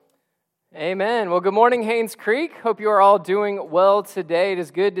Amen. Well, good morning, Haynes Creek. Hope you are all doing well today. It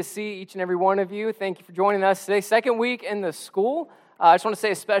is good to see each and every one of you. Thank you for joining us today. Second week in the school. I just want to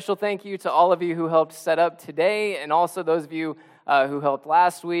say a special thank you to all of you who helped set up today, and also those of you who helped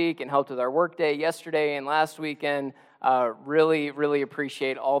last week and helped with our work day yesterday and last weekend. Really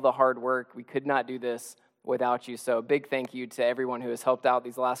appreciate all the hard work. We could not do this without you. So a big thank you to everyone who has helped out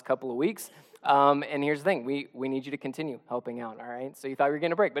these last couple of weeks. And here's the thing, we need you to continue helping out, all right? So you thought we were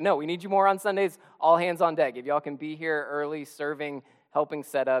getting a break, but no, we need you more on Sundays, all hands on deck. If y'all can be here early, serving, helping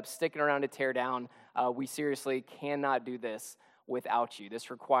set up, sticking around to tear down, we seriously cannot do this without you. This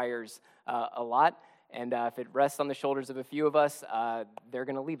requires a lot, and if it rests on the shoulders of a few of us, they're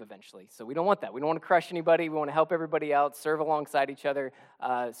going to leave eventually. So we don't want that. We don't want to crush anybody. We want to help everybody out, serve alongside each other.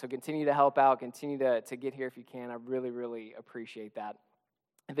 So continue to help out, continue to get here if you can. I really appreciate that.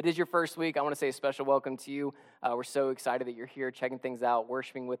 If it is your first week, I want to say a special welcome to you. We're so excited that you're here checking things out,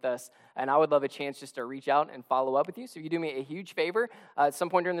 worshiping with us. And I would love a chance just to reach out and follow up with you. So if you do me a huge favor, at some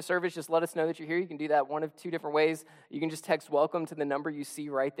point during the service, just let us know that you're here. You can do that one of two different ways. You can just text welcome to the number you see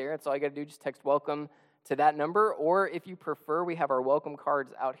right there. That's all you got to do. Just text welcome to that number. Or if you prefer, we have our welcome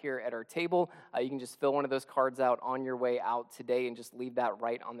cards out here at our table. You can just fill one of those cards out on your way out today and just leave that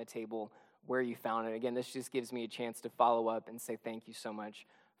right on the table where you found it. Again, this just gives me a chance to follow up and say thank you so much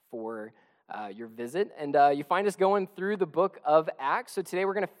for your visit. And you find us going through the book of Acts. So today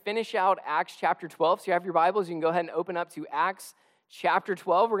we're going to finish out Acts chapter 12. So you have your Bibles, you can go ahead and open up to Acts chapter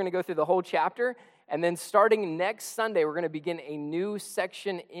 12. We're going to go through the whole chapter. And then starting next Sunday, we're going to begin a new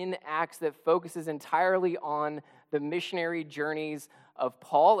section in Acts that focuses entirely on the missionary journeys of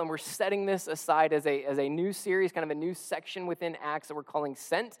Paul. And we're setting this aside as a new series, kind of a new section within Acts that we're calling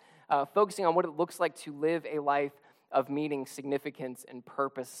Sent, focusing on what it looks like to live a life of meaning, significance, and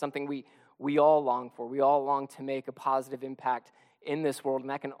purpose, something we all long for. We all long to make a positive impact in this world, and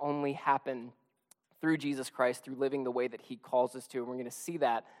that can only happen through Jesus Christ, through living the way that he calls us to, and we're going to see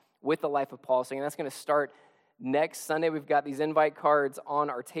that with the life of Paul. So that's going to start next Sunday. We've got these invite cards on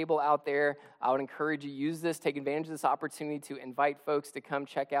our table out there. I would encourage you to use this, take advantage of this opportunity to invite folks to come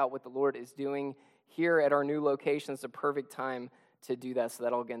check out what the Lord is doing here at our new location. It's a perfect time to do that. So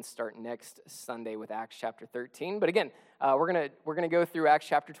that'll again start next Sunday with Acts chapter 13. But again, we're gonna go through Acts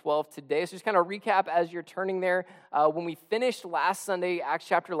chapter 12 today. So just kind of recap as you're turning there. When we finished last Sunday, Acts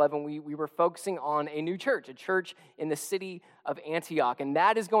chapter 11, we were focusing on a new church, a church in the city of Antioch. And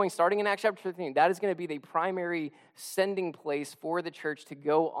that is starting in Acts chapter 13, that is going to be the primary sending place for the church to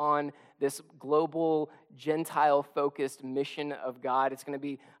go on this global, Gentile-focused mission of God. It's going to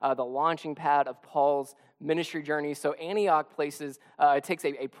be the launching pad of Paul's ministry journey. So Antioch it takes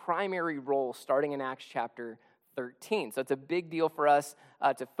a primary role starting in Acts chapter 13. So it's a big deal for us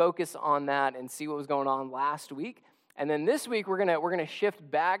to focus on that and see what was going on last week. And then this week, we're gonna shift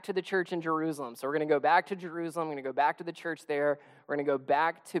back to the church in Jerusalem. So we're going to go back to Jerusalem. We're going to go back to the church there. We're going to go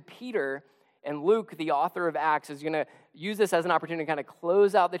back to Peter. And Luke, the author of Acts, is going to use this as an opportunity to kind of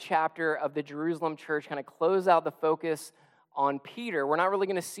close out the chapter of the Jerusalem church, kind of close out the focus on Peter. We're not really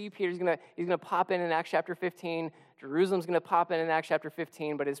going to see Peter. He's going to pop in Acts chapter 15. Jerusalem's going to pop in Acts chapter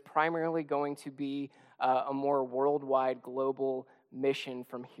 15, but it's primarily going to be a more worldwide, global mission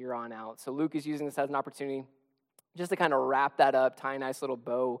from here on out. So Luke is using this as an opportunity just to kind of wrap that up, tie a nice little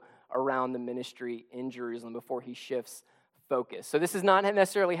bow around the ministry in Jerusalem before he shifts focus. So this is not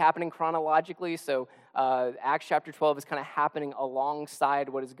necessarily happening chronologically. So Acts chapter 12 is kind of happening alongside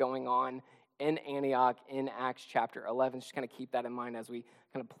what is going on in Antioch in Acts chapter 11. Just kind of keep that in mind as we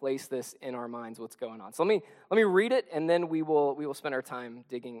kind of place this in our minds, what's going on. So let me read it, and then we will spend our time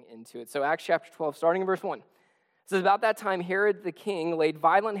digging into it. So Acts chapter 12, starting in verse 1. It says, "About that time Herod the king laid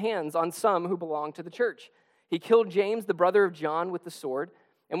violent hands on some who belonged to the church. He killed James, the brother of John, with the sword.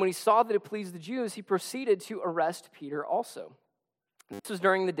 And when he saw that it pleased the Jews, he proceeded to arrest Peter also. This was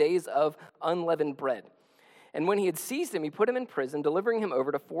during the days of unleavened bread. And when he had seized him, he put him in prison, delivering him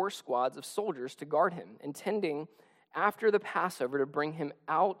over to 4 squads of soldiers to guard him, intending after the Passover to bring him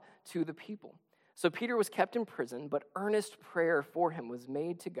out to the people. So Peter was kept in prison, but earnest prayer for him was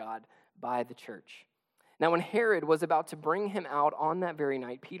made to God by the church. Now when Herod was about to bring him out on that very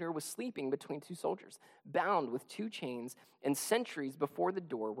night, Peter was sleeping between 2 soldiers, bound with 2 chains, and sentries before the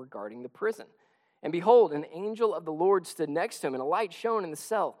door were guarding the prison. And behold, an angel of the Lord stood next to him, and a light shone in the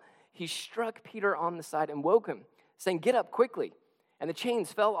cell. He struck Peter on the side and woke him, saying, 'Get up quickly.' And the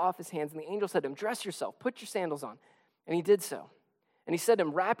chains fell off his hands, and the angel said to him, 'Dress yourself, put your sandals on.' And he did so. And he said to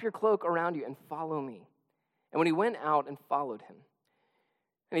him, 'Wrap your cloak around you and follow me.' And when he went out and followed him,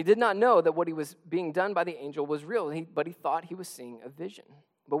 and he did not know that what he was being done by the angel was real, but he thought he was seeing a vision.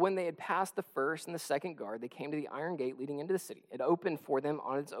 But when they had passed the first and the second guard, they came to the iron gate leading into the city. It opened for them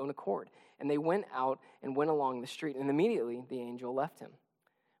on its own accord, and they went out and went along the street, and immediately the angel left him.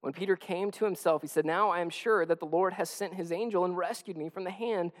 When Peter came to himself, he said, "Now I am sure that the Lord has sent his angel and rescued me from the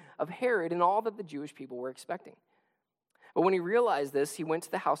hand of Herod and all that the Jewish people were expecting." But when he realized this, he went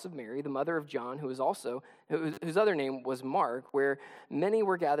to the house of Mary, the mother of John, whose other name was Mark, where many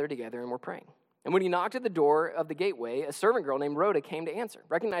were gathered together and were praying. And when he knocked at the door of the gateway, a servant girl named Rhoda came to answer.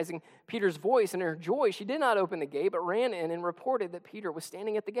 Recognizing Peter's voice and her joy, she did not open the gate, but ran in and reported that Peter was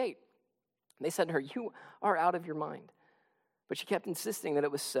standing at the gate. And they said to her, "You are out of your mind." But she kept insisting that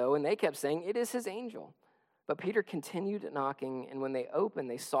it was so, and they kept saying, "It is his angel." But Peter continued knocking, and when they opened,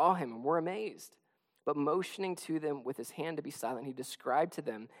 they saw him and were amazed. But motioning to them with his hand to be silent, he described to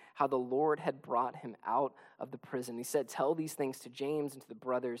them how the Lord had brought him out of the prison. He said, "Tell these things to James and to the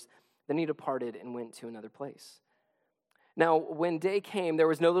brothers." Then he departed and went to another place. Now, when day came, there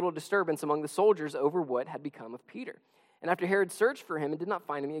was no little disturbance among the soldiers over what had become of Peter. And after Herod searched for him and did not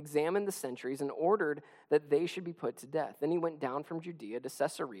find him, he examined the sentries and ordered that they should be put to death. Then he went down from Judea to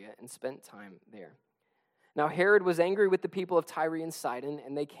Caesarea and spent time there. Now Herod was angry with the people of Tyre and Sidon,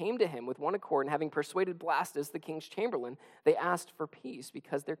 and they came to him with one accord, and having persuaded Blastus, the king's chamberlain, they asked for peace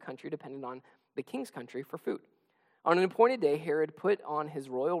because their country depended on the king's country for food. On an appointed day, Herod put on his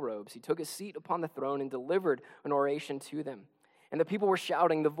royal robes. He took his seat upon the throne and delivered an oration to them. And the people were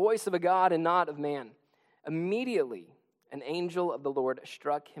shouting, "The voice of a God and not of man." Immediately, an angel of the Lord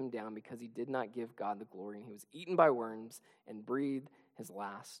struck him down because he did not give God the glory, and he was eaten by worms and breathed his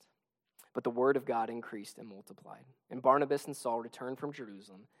last. But the word of God increased and multiplied. And Barnabas and Saul returned from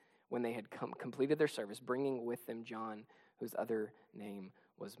Jerusalem when they had completed their service, bringing with them John, whose other name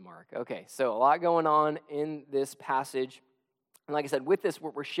was Mark. Okay, so a lot going on in this passage. And like I said, with this,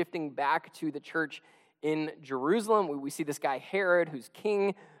 we're shifting back to the church in Jerusalem. We see this guy Herod, who's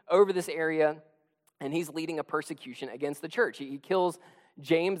king over this area, and he's leading a persecution against the church. He kills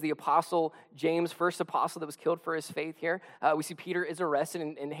James, the apostle, James, first apostle that was killed for his faith here. We see Peter is arrested,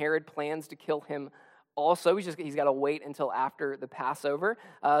 and Herod plans to kill him also. He's got to wait until after the Passover.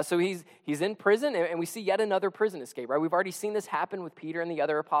 So he's in prison, and we see yet another prison escape, right? We've already seen this happen with Peter and the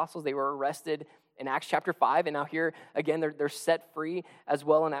other apostles. They were arrested in Acts chapter 5, and now here, again, they're set free as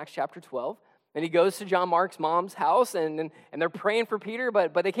well in Acts chapter 12. And he goes to John Mark's mom's house, and they're praying for Peter,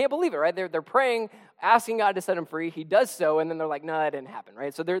 but they can't believe it, right? They're praying, asking God to set him free. He does so, and then they're like, "No, that didn't happen,"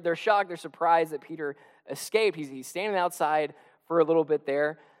 right? So they're shocked, they're surprised that Peter escaped. He's standing outside for a little bit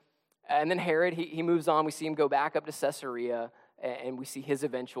there. And then Herod, he moves on. We see him go back up to Caesarea, and we see his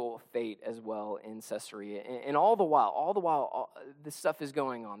eventual fate as well in Caesarea. And all the while, this stuff is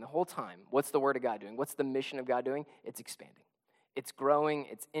going on the whole time. What's the word of God doing? What's the mission of God doing? It's expanding. It's growing,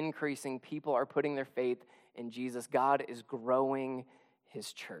 it's increasing. People are putting their faith in Jesus. God is growing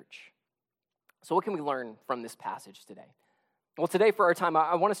his church. So what can we learn from this passage today? Well, today for our time,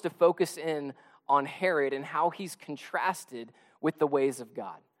 I want us to focus in on Herod and how he's contrasted with the ways of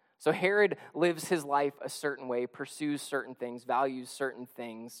God. So Herod lives his life a certain way, pursues certain things, values certain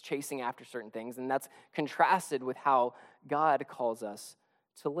things, chasing after certain things, and that's contrasted with how God calls us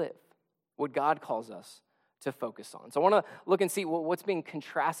to live, what God calls us to focus on. So I want to look and see what's being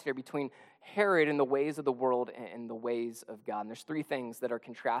contrasted here between Herod and the ways of the world and the ways of God. And there's three things that are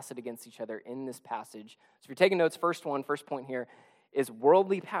contrasted against each other in this passage. So if you're taking notes, first point here is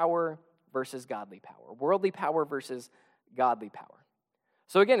worldly power versus godly power. Worldly power versus godly power.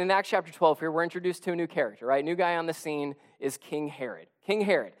 So again, in Acts chapter 12 here, we're introduced to a new character, right? New guy on the scene is King Herod. King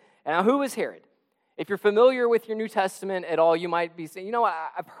Herod. And now, who is Herod? If you're familiar with your New Testament at all, you might be saying, you know what,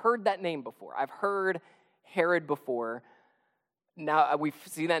 I've heard that name before. I've heard Herod before. Now, we've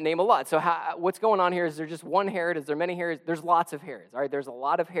seen that name a lot. So what's going on here? Is there just one Herod? Is there many Herods? There's lots of Herods, all right? There's a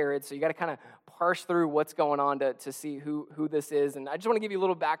lot of Herods, so you got to kind of parse through what's going on to see who this is. And I just want to give you a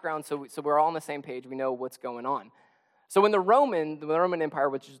little background so we're all on the same page. We know what's going on. So when the Roman Empire,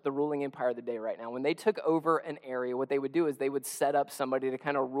 which is the ruling empire of the day right now, when they took over an area, what they would do is they would set up somebody to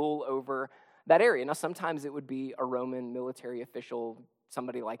kind of rule over that area. Now, sometimes it would be a Roman military official,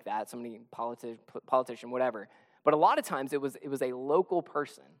 somebody like that, somebody politician, whatever. But a lot of times it was a local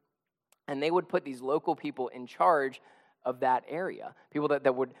person, and they would put these local people in charge of that area, people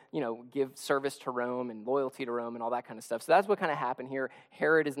that would, give service to Rome and loyalty to Rome and all that kind of stuff. So that's what kind of happened here.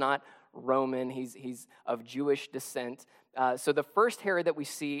 Herod is not Roman. He's of Jewish descent. So the first Herod that we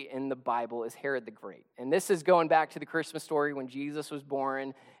see in the Bible is Herod the Great. And this is going back to the Christmas story when Jesus was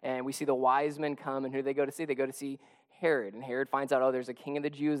born, and we see the wise men come, and who do they go to see? They go to see Herod. And Herod finds out, there's a king of the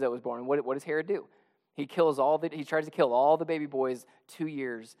Jews that was born. What does Herod do? He tries to kill all the baby boys 2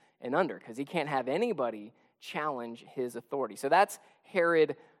 years and under, because he can't have anybody challenge his authority. So that's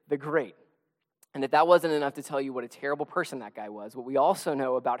Herod the Great. And if that wasn't enough to tell you what a terrible person that guy was, what we also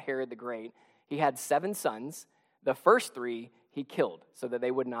know about Herod the Great, he had 7 sons. The first 3 he killed so that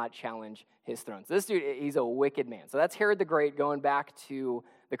they would not challenge his throne. So this dude, he's a wicked man. So that's Herod the Great, going back to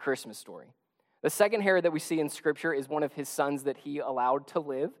the Christmas story. The second Herod that we see in Scripture is one of his sons that he allowed to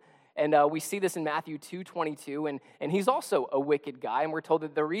live. And we see this in Matthew 2:22, and he's also a wicked guy. And we're told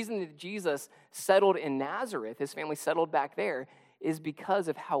that the reason that Jesus settled in Nazareth, his family settled back there, is because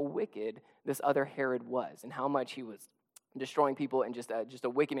of how wicked this other Herod was and how much he was destroying people and just a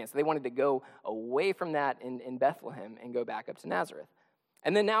wicked man. So they wanted to go away from that in Bethlehem and go back up to Nazareth.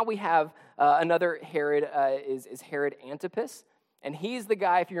 And then now we have another Herod, is Herod Antipas. And he's the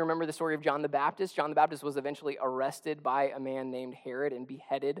guy, if you remember the story of John the Baptist, John the Baptist was eventually arrested by a man named Herod and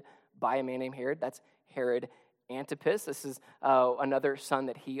beheaded by a man named Herod. That's Herod Antipas. This is another son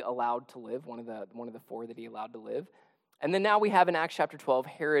that he allowed to live, one of the 4 that he allowed to live. And then now we have in Acts chapter 12,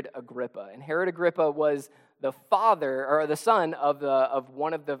 Herod Agrippa. And Herod Agrippa was the father, or the son of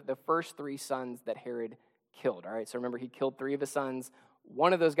one of the first 3 sons that Herod killed. All right, so remember, he killed 3 of his sons.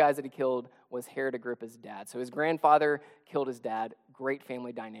 One of those guys that he killed was Herod Agrippa's dad. So his grandfather killed his dad. Great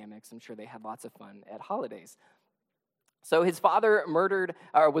family dynamics. I'm sure they had lots of fun at holidays. So his father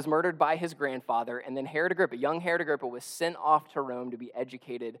was murdered by his grandfather, and then Herod Agrippa, young Herod Agrippa, was sent off to Rome to be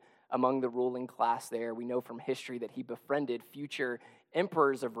educated among the ruling class there. We know from history that he befriended future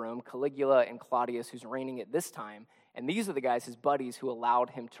emperors of Rome, Caligula and Claudius, who's reigning at this time. And these are the guys, his buddies, who allowed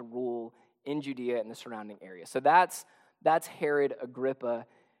him to rule in Judea and the surrounding area. So that's Herod Agrippa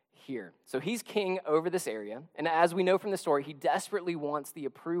here. So he's king over this area. And as we know from the story, he desperately wants the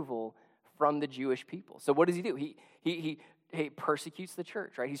approval from the Jewish people. So what does he do? He persecutes the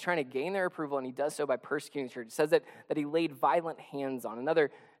church, right? He's trying to gain their approval, and he does so by persecuting the church. It says that he laid violent hands on. Another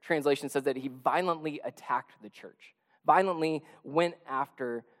translation says that he violently attacked the church, violently went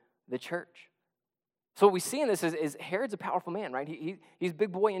after the church. So what we see in this is Herod's a powerful man, right? He's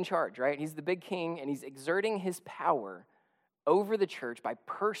big boy in charge, right? He's the big king, and he's exerting his power over the church by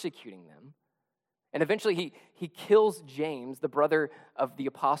persecuting them. And eventually he kills James, the brother of the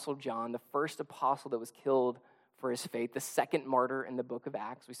apostle John, the first apostle that was killed for his faith, the second martyr in the book of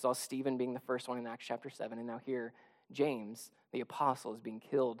Acts. We saw Stephen being the first one in Acts chapter 7, and now here James, the apostle, is being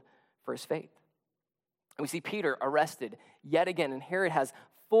killed for his faith. And we see Peter arrested yet again, and Herod has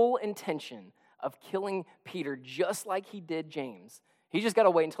full intention of killing Peter just like he did James. He's just got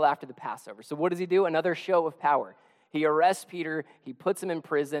to wait until after the Passover. So what does he do? Another show of power. He arrests Peter, he puts him in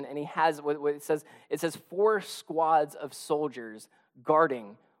prison, and he has what it says 4 squads of soldiers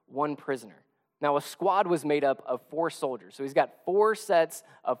guarding one prisoner. Now, a squad was made up of 4 soldiers. So he's got 4 sets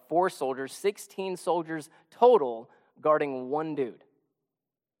of 4 soldiers, 16 soldiers total, guarding one dude,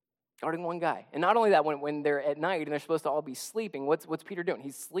 guarding one guy. And not only that, when they're at night and they're supposed to all be sleeping, what's Peter doing?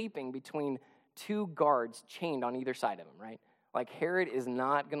 He's sleeping between 2 guards chained on either side of him, right? Like, Herod is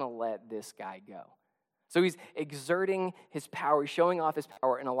not going to let this guy go. So he's exerting his power, he's showing off his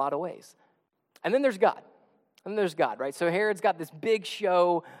power in a lot of ways. And then there's God. Right? So Herod's got this big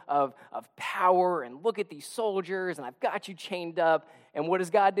show of power, and look at these soldiers, and I've got you chained up. And what does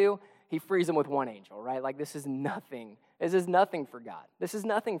God do? He frees them with one angel, right? Like, this is nothing. This is nothing for God. This is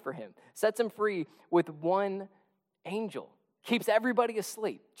nothing for him. Sets him free with one angel. Keeps everybody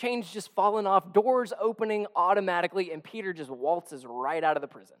asleep. Chains just falling off, doors opening automatically, and Peter just waltzes right out of the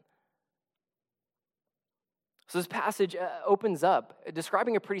prison. So this passage opens up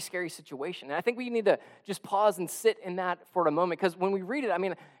describing a pretty scary situation. And I think we need to just pause and sit in that for a moment, because when we read it,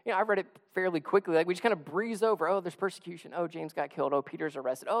 I read it fairly quickly. Like, we just kind of breeze over, oh, there's persecution. Oh, James got killed. Oh, Peter's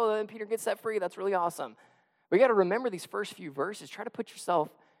arrested. Oh, then Peter gets set free. That's really awesome. We got to remember these first few verses. Try to put yourself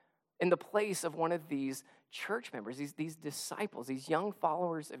in the place of one of these church members, these disciples, these young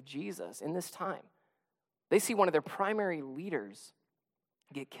followers of Jesus in this time. They see one of their primary leaders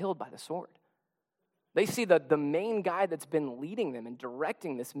get killed by the sword. They see the main guy that's been leading them and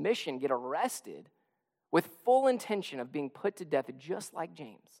directing this mission get arrested with full intention of being put to death, just like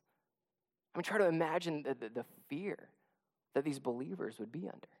James. Try to imagine the fear that these believers would be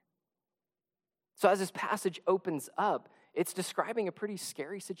under. So as this passage opens up, it's describing a pretty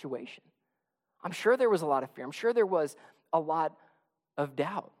scary situation. I'm sure there was a lot of fear. I'm sure there was a lot of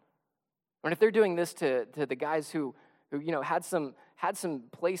doubt. And if they're doing this to the guys who had some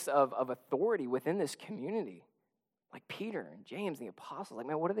place of authority within this community, like Peter and James and the apostles, like,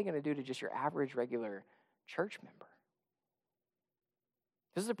 man, what are they going to do to just your average, regular church member?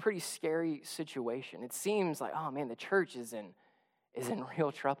 This is a pretty scary situation. It seems like, oh man, the church is in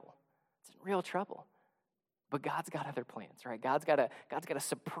real trouble. It's in real trouble. But God's got other plans, right? God's got a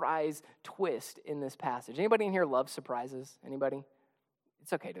surprise twist in this passage. Anybody in here love surprises? Anybody?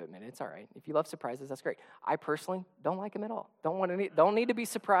 It's okay to admit it. It's all right. If you love surprises, that's great. I personally don't like them at all. Don't need to be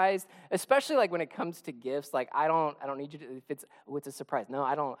surprised, especially like when it comes to gifts. Like I don't need you to, if it's a surprise. No,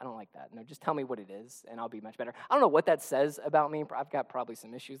 I don't like that. No, just tell me what it is and I'll be much better. I don't know what that says about me. I've got probably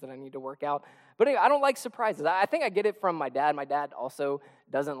some issues that I need to work out. But anyway, I don't like surprises. I think I get it from my dad. My dad also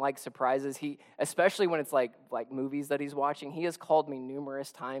doesn't like surprises. He, especially when it's like movies that he's watching, he has called me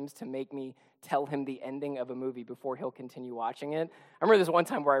numerous times to make me tell him the ending of a movie before he'll continue watching it. I remember this one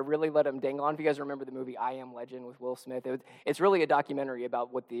time where I really let him dangle on. If you guys remember the movie I Am Legend with Will Smith, it's really a documentary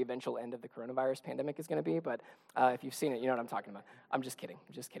about what the eventual end of the coronavirus pandemic is going to be. But if you've seen it, you know what I'm talking about. I'm just kidding.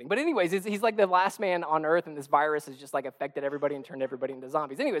 But anyways, he's like the last man on Earth, and this virus has just like affected everybody and turned everybody into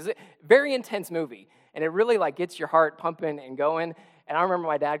zombies. Anyways, very intense movie, and it really like gets your heart pumping and going. And I remember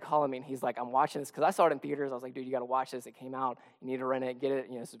my dad calling me, and he's like, I'm watching this, because I saw it in theaters. I was like, dude, you got to watch this. It came out. You need to rent it, get it.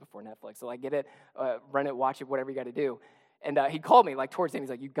 You know, this is before Netflix. So, like, get it, rent it, watch it, whatever you got to do. And he called me, like, towards the end. He's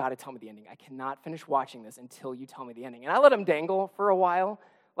like, you got to tell me the ending. I cannot finish watching this until you tell me the ending. And I let him dangle for a while.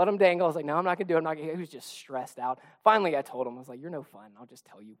 I was like, no, I'm not going to do it. He was just stressed out. Finally, I told him, I was like, you're no fun. I'll just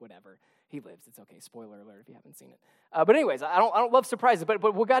tell you whatever. He lives. It's okay. Spoiler alert if you haven't seen it. But anyways, I don't love surprises. But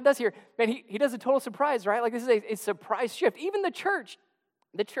what God does here, man, he does a total surprise, right? Like, this is a surprise shift. Even the church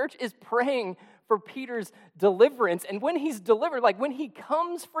is praying for Peter's deliverance. And when he's delivered, like when he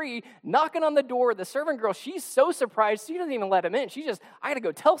comes free, knocking on the door, the servant girl, she's so surprised, she doesn't even let him in. She's just, I got to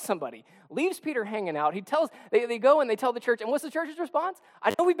go tell somebody. Leaves Peter hanging out. They go and they tell the church. And what's the church's response?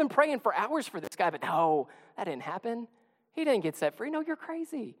 I know we've been praying for hours for this guy, but no, that didn't happen. He didn't get set free. No, you're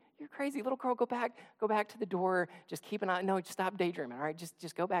crazy. You're crazy. Little girl, go back to the door. Just keep an eye. No, just stop daydreaming, all right?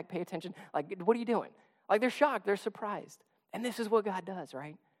 Just go back, pay attention. Like, what are you doing? Like, they're shocked. They're surprised. And this is what God does,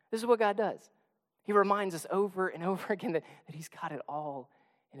 right? This is what God does. He reminds us over and over again that he's got it all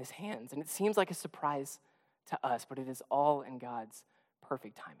in his hands. And it seems like a surprise to us, but it is all in God's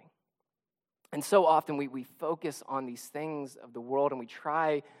perfect timing. And so often we focus on these things of the world and we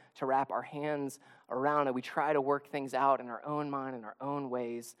try to wrap our hands around it. We try to work things out in our own mind, in our own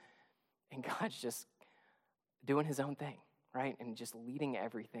ways. And God's just doing his own thing, right? And just leading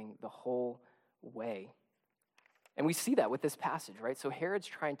everything the whole way. And we see that with this passage, right? So Herod's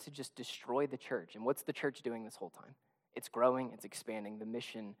trying to just destroy the church. And what's the church doing this whole time? It's growing, it's expanding, the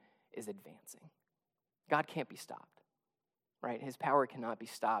mission is advancing. God can't be stopped, right? His power cannot be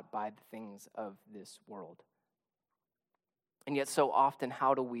stopped by the things of this world. And yet so often,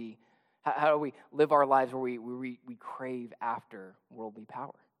 how do we live our lives where we crave after worldly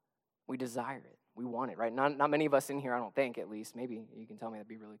power? We desire it. We want it, right? Not many of us in here, I don't think, at least. Maybe you can tell me that'd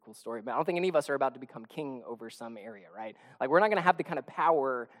be a really cool story. But I don't think any of us are about to become king over some area, right? Like, we're not going to have the kind of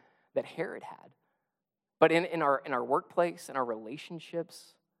power that Herod had. But in our workplace, in our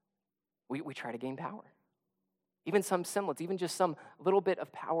relationships, we try to gain power. Even some semblance, even just some little bit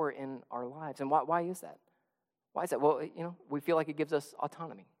of power in our lives. And why is that? Why is that? Well, we feel like it gives us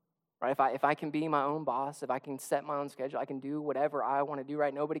autonomy. Right? If I can be my own boss, if I can set my own schedule, I can do whatever I want to do,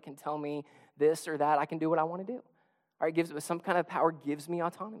 right? Nobody can tell me this or that. I can do what I want to do. All right? Gives some kind of power, gives me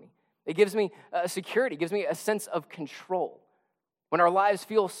autonomy. It gives me security, gives me a sense of control. When our lives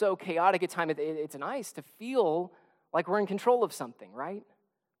feel so chaotic at times, it's nice to feel like we're in control of something, right?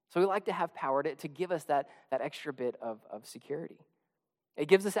 So we like to have power to give us that extra bit of security. It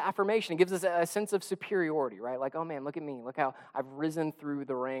gives us affirmation. It gives us a sense of superiority, right? Like, oh man, look at me. Look how I've risen through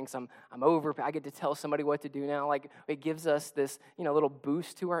the ranks. I'm over. I get to tell somebody what to do now. Like, it gives us this, little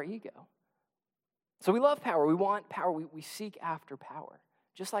boost to our ego. So we love power. We want power. We seek after power,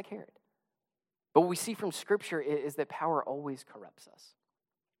 just like Herod. But what we see from Scripture is that power always corrupts us.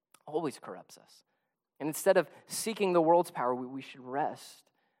 Always corrupts us. And instead of seeking the world's power, we should rest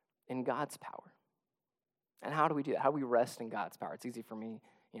in God's power. And how do we do that? How do we rest in God's power? It's easy for me,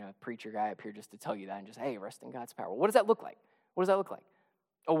 a preacher guy up here, just to tell you that and just, hey, rest in God's power. What does that look like? What does that look like?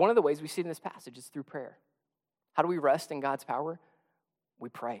 Oh, one of the ways we see it in this passage is through prayer. How do we rest in God's power? We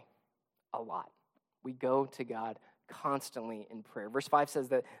pray a lot. We go to God constantly in prayer. Verse 5 says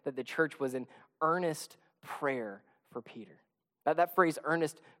that the church was in earnest prayer for Peter. That phrase,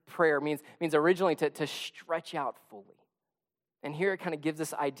 earnest prayer, means originally to stretch out fully. And here it kind of gives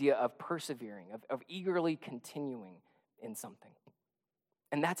this idea of persevering, of eagerly continuing in something.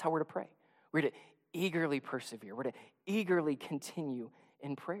 And that's how we're to pray. We're to eagerly persevere. We're to eagerly continue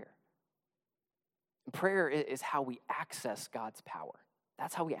in prayer. And prayer is how we access God's power.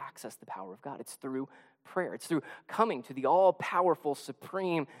 That's how we access the power of God. It's through prayer. It's through coming to the all-powerful,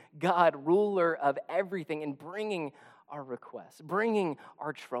 supreme God, ruler of everything, and bringing our requests, bringing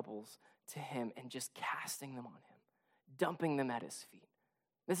our troubles to him, and just casting them on him. Dumping them at his feet.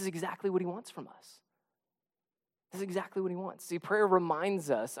 This is exactly what he wants from us. This is exactly what he wants. See, prayer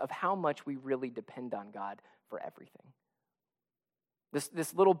reminds us of how much we really depend on God for everything.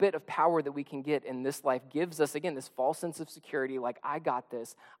 This little bit of power that we can get in this life gives us, again, this false sense of security, like, I got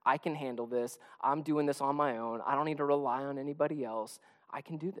this, I can handle this, I'm doing this on my own, I don't need to rely on anybody else, I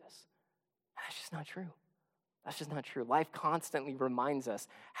can do this. That's just not true. That's just not true. Life constantly reminds us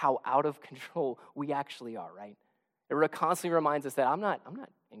how out of control we actually are, right? It constantly reminds us that I'm not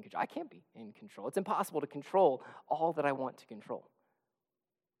in control. I can't be in control. It's impossible to control all that I want to control.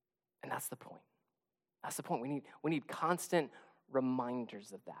 And that's the point. That's the point. We need constant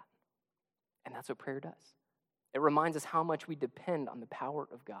reminders of that. And that's what prayer does. It reminds us how much we depend on the power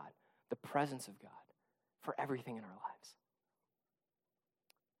of God, the presence of God, for everything in our lives.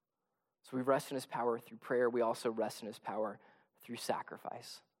 So we rest in his power through prayer. We also rest in his power through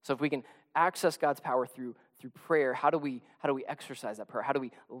sacrifice. So if we can access God's power through prayer, how do we exercise that power? How do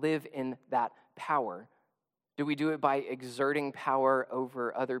we live in that power? Do we do it by exerting power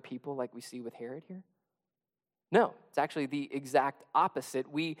over other people like we see with Herod here? No, it's actually the exact opposite.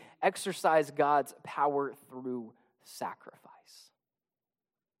 We exercise God's power through sacrifice.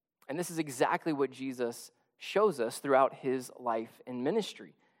 And this is exactly what Jesus shows us throughout his life and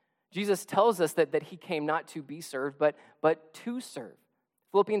ministry. Jesus tells us that he came not to be served, but to serve.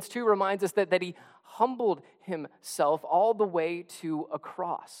 Philippians 2 reminds us that he humbled himself all the way to a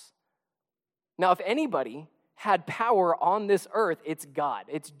cross. Now, if anybody had power on this earth, it's God.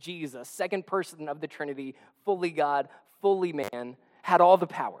 It's Jesus, second person of the Trinity, fully God, fully man, had all the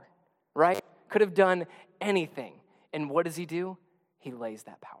power, right? Could have done anything. And what does he do? He lays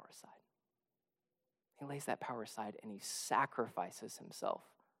that power aside. He lays that power aside and he sacrifices himself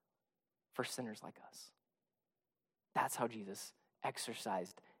for sinners like us. That's how Jesus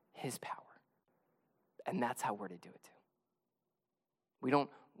exercised his power. And that's how we're to do it too. We don't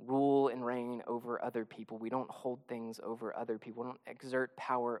rule and reign over other people. We don't hold things over other people. We don't exert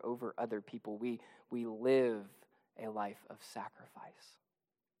power over other people. We live a life of sacrifice.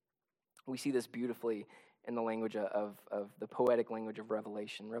 We see this beautifully in the language of the poetic language of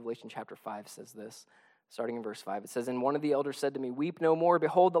Revelation. Revelation chapter 5 says this, starting in verse 5. It says, "And one of the elders said to me, 'Weep no more.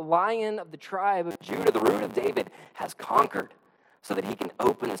 Behold, the Lion of the tribe of Judah, the Root of David, has conquered, so that he can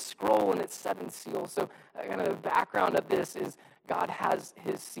open a scroll and its 7 seals.'" So kind of the background of this is God has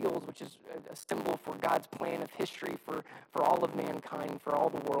his seals, which is a symbol for God's plan of history for all of mankind, for all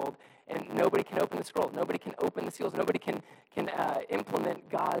the world. And nobody can open the scroll. Nobody can open the seals. Nobody can implement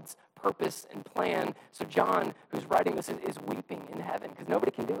God's purpose and plan. So John, who's writing this, is weeping in heaven because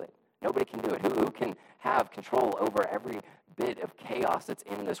nobody can do it. Nobody can do it. Who can have control over every bit of chaos that's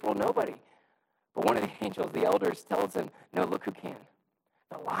in this world? Nobody. But one of the angels, the elders, tells him, no, look who can.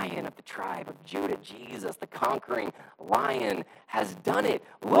 The Lion of the tribe of Judah, Jesus, the conquering Lion, has done it.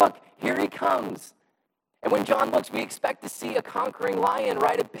 Look, here he comes. And when John looks, we expect to see a conquering lion,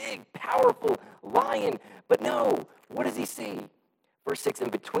 right? A big, powerful lion. But no, what does he see? Verse 6,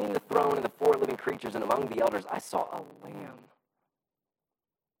 "And between the throne and the 4 living creatures and among the elders, I saw a lamb.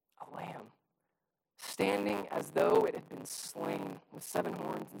 A lamb. Standing as though it had been slain, with 7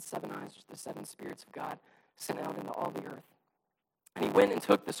 horns and 7 eyes, which are the 7 spirits of God sent out into all the earth. And he went and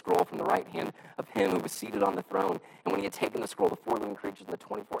took the scroll from the right hand of him who was seated on the throne. And when he had taken the scroll, the 4 living creatures and the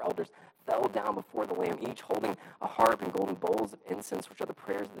 24 elders fell down before the Lamb, each holding a harp and golden bowls of incense, which are the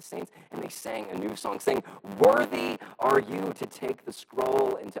prayers of the saints. And they sang a new song, saying, 'Worthy are you to take the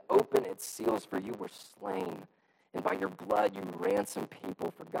scroll and to open its seals, for you were slain. And by your blood you ransomed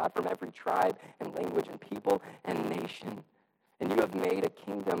people for God from every tribe and language and people and nation. And you have made a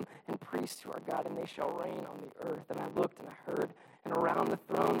kingdom and priests to our God, and they shall reign on the earth.' And I looked and I heard, and around the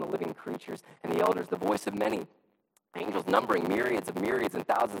throne the living creatures and the elders, the voice of many angels, numbering myriads and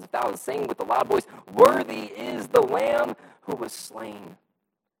thousands of thousands, saying with a loud voice, 'Worthy is the Lamb who was slain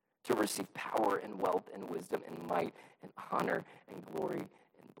to receive power and wealth and wisdom and might and honor and glory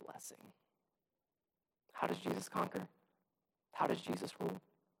and blessing.'" How does Jesus conquer? How does Jesus rule?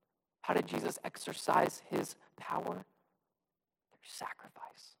 How did Jesus exercise his power? Through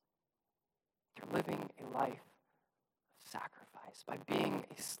sacrifice. Through living a life of sacrifice, by being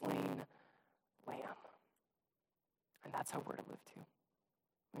a slain lamb. And that's how we're to live too.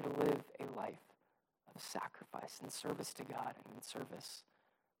 We're to live a life of sacrifice in service to God and in service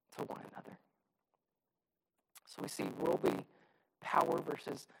to one another. So we see worldly power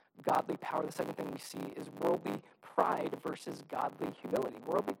versus godly power. The second thing we see is worldly pride versus godly humility.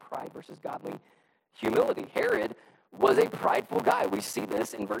 Worldly pride versus godly humility. Herod was a prideful guy. We see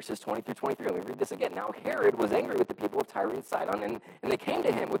this in verses 20 through 23. Let me read this again. "Now Herod was angry with the people of Tyre and Sidon, and they came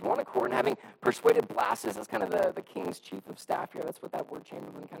to him with one accord, and having persuaded Blastus," that's kind of the king's chief of staff here. That's what that word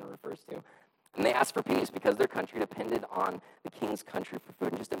Chamberlain kind of refers to. And they asked for peace because their country depended on the king's country for food.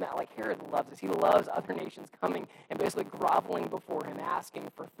 And just imagine, like Herod loves this. He loves other nations coming and basically groveling before him, asking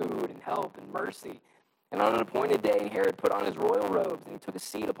for food and help and mercy. And on an appointed day, Herod put on his royal robes and he took a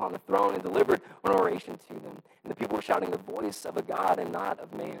seat upon the throne and delivered an oration to them. And the people were shouting the voice of a God and not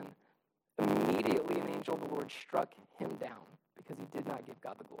of man. Immediately an angel of the Lord struck him down because he did not give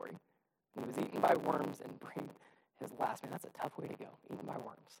God the glory. And he was eaten by worms and breathed his last. Man, that's a tough way to go. Eaten by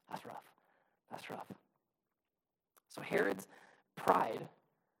worms. That's rough. That's rough. So Herod's pride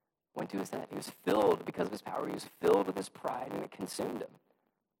went to his head. He was filled, because of his power, he was filled with his pride, and it consumed him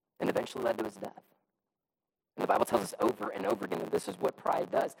and eventually led to his death. And the Bible tells us over and over again that this is what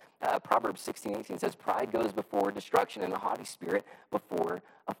pride does. Proverbs 16:18 says, pride goes before destruction and a haughty spirit before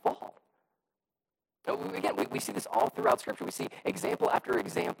a fall. Again, we see this all throughout Scripture. We see example after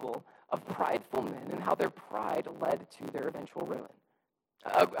example of prideful men and how their pride led to their eventual ruin.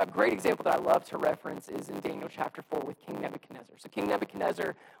 A great example that I love to reference is in Daniel chapter 4 with King Nebuchadnezzar. So King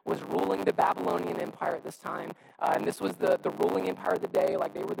Nebuchadnezzar was ruling the Babylonian Empire at this time, and this was the ruling empire of the day.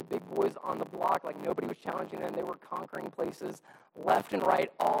 Like, they were the big boys on the block. Like, nobody was challenging them. They were conquering places left and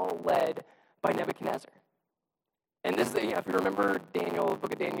right, all led by Nebuchadnezzar. And this is, if you remember Daniel, the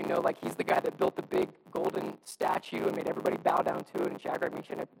book of Daniel, like, he's the guy that built the big golden statue and made everybody bow down to it. And Shadrach,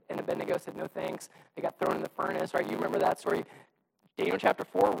 Meshach, and Abednego said, no thanks. They got thrown in the furnace, right? You remember that story? Daniel chapter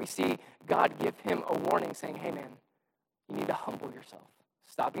 4, we see God give him a warning saying, hey man, you need to humble yourself.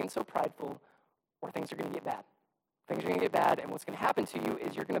 Stop being so prideful or things are going to get bad. Things are going to get bad, and what's going to happen to you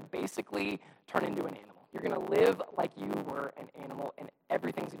is you're going to basically turn into an animal. You're going to live like you were an animal, and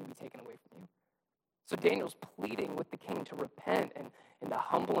everything's going to be taken away from you. So Daniel's pleading with the king to repent and to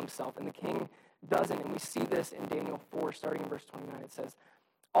humble himself, and the king doesn't. And we see this in Daniel 4, starting in verse 29. It says,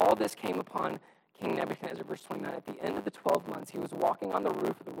 all this came upon King Nebuchadnezzar, verse 29, at the end of the 12 months, he was walking on the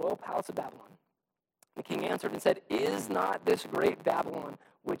roof of the royal palace of Babylon. The king answered and said, is not this great Babylon,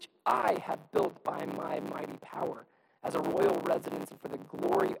 which I have built by my mighty power, as a royal residence and for the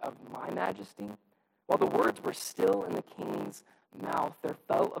glory of my majesty? While the words were still in the king's mouth, there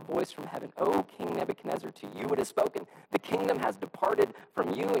fell a voice from heaven, O King Nebuchadnezzar, to you it is spoken, the kingdom has departed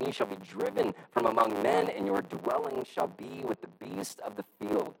from you, and you shall be driven from among men, and your dwelling shall be with the beasts of the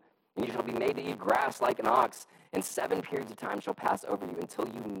field. And you shall be made to eat grass like an ox, and 7 periods of time shall pass over you until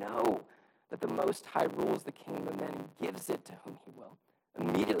you know that the Most High rules the kingdom of men and gives it to whom he will.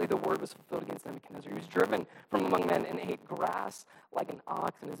 Immediately the word was fulfilled against Nebuchadnezzar. He was driven from among men and ate grass like an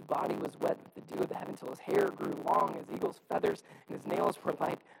ox, and his body was wet with the dew of the heaven until his hair grew long as eagle's feathers, and his nails were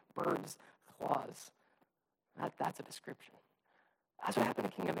like birds' claws. That's a description. That's what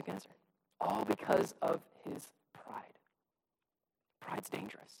happened to King Nebuchadnezzar. All because of his pride. Pride's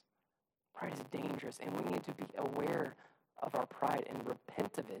dangerous. Pride is dangerous, and we need to be aware of our pride and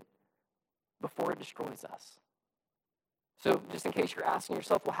repent of it before it destroys us. So just in case you're asking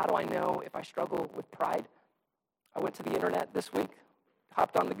yourself, well, how do I know if I struggle with pride? I went to the internet this week,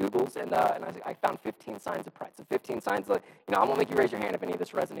 hopped on the Googles, and I found 15 signs of pride. So 15 signs, like, I won't make you raise your hand if any of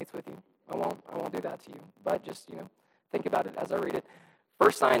this resonates with you. I won't do that to you. But just, think about it as I read it.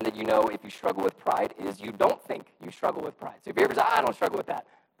 First sign that you know if you struggle with pride is you don't think you struggle with pride. So if you ever say, I don't struggle with that,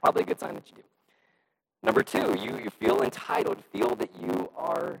 probably a good sign that you do. Number 2, you feel entitled, feel that you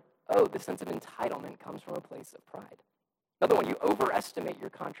are owed. The sense of entitlement comes from a place of pride. Another one, you overestimate your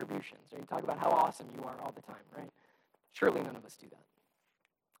contributions, or you talk about how awesome you are all the time, right? Surely none of us do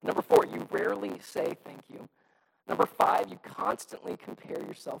that. Number 4, you rarely say thank you. Number 5, you constantly compare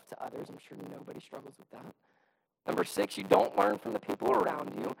yourself to others. I'm sure nobody struggles with that. Number 6, you don't learn from the people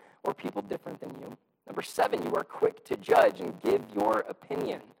around you or people different than you. Number 7, you are quick to judge and give your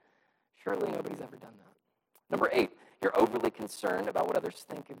opinion. Surely nobody's ever done that. Number 8, you're overly concerned about what others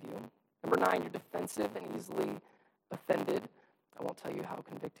think of you. Number 9, you're defensive and easily offended. I won't tell you how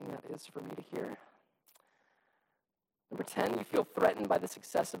convicting that is for me to hear. Number 10, you feel threatened by the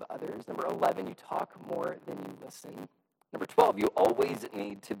success of others. Number 11, you talk more than you listen. Number 12, you always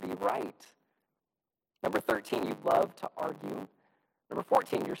need to be right. Number 13, you love to argue. Number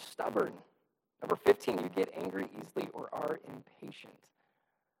 14, you're stubborn. Number 15, you get angry easily or are impatient.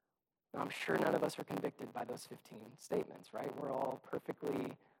 Now, I'm sure none of us are convicted by those 15 statements, right? We're all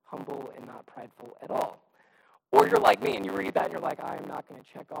perfectly humble and not prideful at all. Or you're like me and you read that and you're like, I am not going to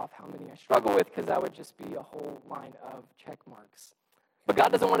check off how many I struggle with because that would just be a whole line of check marks. But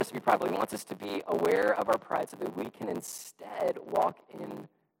God doesn't want us to be prideful. He wants us to be aware of our pride so that we can instead walk in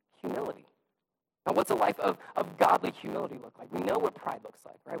humility. Now, what's a life of godly humility look like? We know what pride looks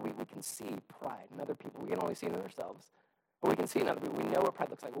like, right? We can see pride in other people. We can only see it in ourselves. But we can see in other people. We know what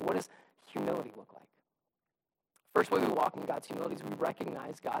pride looks like. Well, what does humility look like? First way we walk in God's humility is we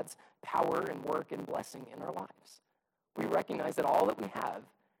recognize God's power and work and blessing in our lives. We recognize that all that we have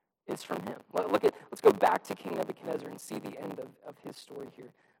is from him. Let's go back to King Nebuchadnezzar and see the end of his story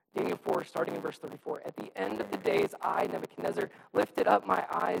here. Daniel 4, starting in verse 34. At the end of the days, I, Nebuchadnezzar, lifted up my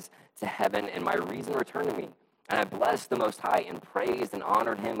eyes to heaven, and my reason returned to me. And I blessed the Most High and praised and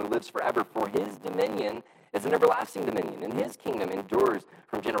honored him who lives forever, for his dominion is an everlasting dominion, and his kingdom endures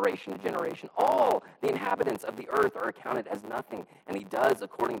from generation to generation. All the inhabitants of the earth are accounted as nothing, and he does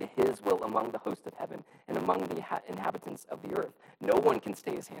according to his will among the host of heaven and among the inhabitants of the earth. No one can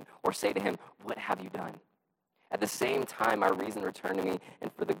stay his hand or say to him, what have you done? At the same time, my reason returned to me,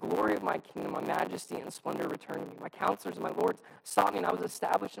 and for the glory of my kingdom, my majesty and splendor returned to me. My counselors and my lords sought me, and I was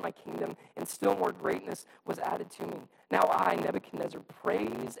established in my kingdom, and still more greatness was added to me. Now I, Nebuchadnezzar,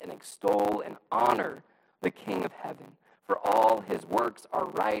 praise and extol and honor the King of heaven, for all his works are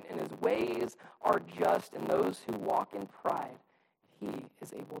right, and his ways are just, and those who walk in pride, he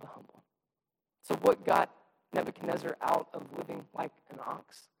is able to humble. So what got Nebuchadnezzar out of living like an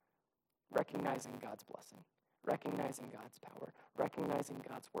ox? Recognizing God's blessing. Recognizing God's power, recognizing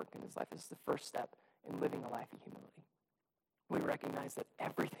God's work in his life. This is the first step in living a life of humility. We recognize that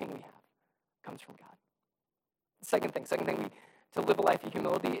everything we have comes from God. The second thing to live a life of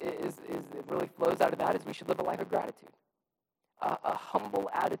humility is it really flows out of that is we should live a life of gratitude. A humble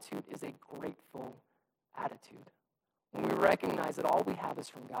attitude is a grateful attitude. When we recognize that all we have is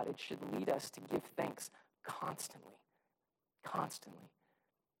from God, it should lead us to give thanks constantly. Constantly.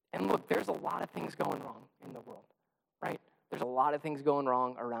 And look, there's a lot of things going wrong in the world, right? There's a lot of things going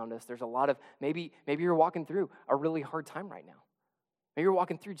wrong around us. There's a lot of, maybe you're walking through a really hard time right now. Maybe you're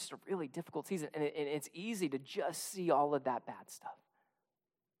walking through just a really difficult season, and it's easy to just see all of that bad stuff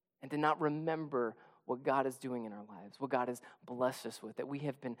and to not remember what God is doing in our lives, what God has blessed us with, that we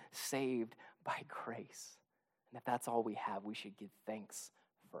have been saved by grace. And if that's all we have, we should give thanks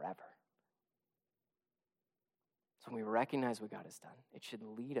forever. So when we recognize what God has done, it should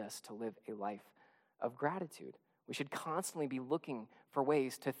lead us to live a life of gratitude. We should constantly be looking for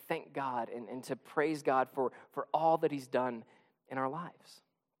ways to thank God and to praise God for all that he's done in our lives.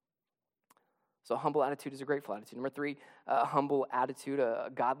 So a humble attitude is a grateful attitude. Number 3, a humble attitude, a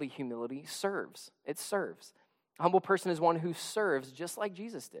godly humility serves. It serves. A humble person is one who serves just like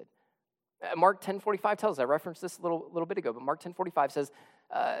Jesus did. Mark 10:45 tells us, I referenced this a little bit ago, but Mark 10:45 says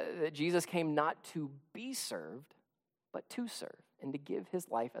that Jesus came not to be served, but to serve, and to give his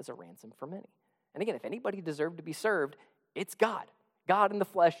life as a ransom for many. And again, if anybody deserved to be served, it's God. God in the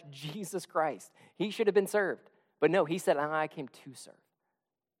flesh, Jesus Christ. He should have been served. But no, he said, I came to serve.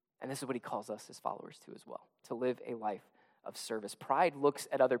 And this is what he calls us as followers to as well, to live a life of service. Pride looks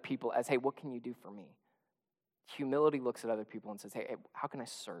at other people as, hey, what can you do for me? Humility looks at other people and says, hey, how can I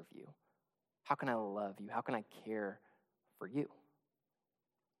serve you? How can I love you? How can I care for you?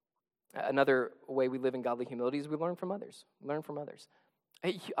 Another way we live in godly humility is we learn from others. Learn from others.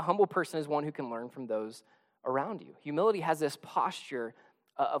 A humble person is one who can learn from those around you. Humility has this posture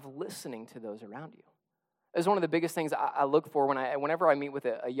of listening to those around you. It's one of the biggest things I look for whenever I meet with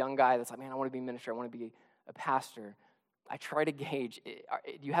a young guy that's like, man, I want to be a minister, I want to be a pastor. I try to gauge, do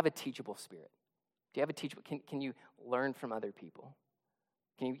you have a teachable spirit? Do you have a teachable, can you learn from other people?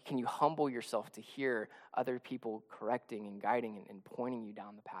 Can you humble yourself to hear other people correcting and guiding and pointing you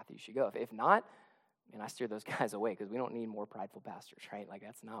down the path you should go? If not, man, I steer those guys away because we don't need more prideful pastors, right? Like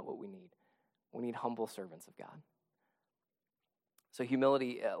that's not what we need. We need humble servants of God. So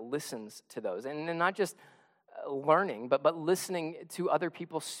humility listens to those. And not just learning, but listening to other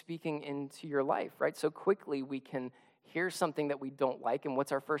people speaking into your life, right? So quickly we can hear something that we don't like, and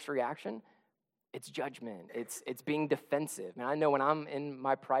what's our first reaction? It's judgment. It's being defensive. And I know when I'm in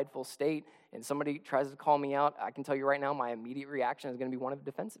my prideful state and somebody tries to call me out, I can tell you right now my immediate reaction is going to be one of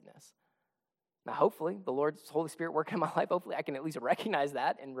defensiveness. Now, hopefully, the Lord's Holy Spirit working in my life, hopefully I can at least recognize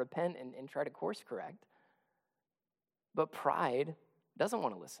that and repent and try to course correct. But pride doesn't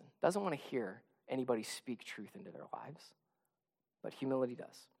want to listen, doesn't want to hear anybody speak truth into their lives. But humility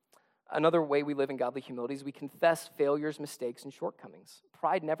does. Another way we live in godly humility is we confess failures, mistakes, and shortcomings.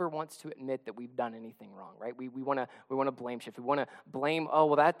 Pride never wants to admit that we've done anything wrong, right? We want to blame shift. We want to blame, oh,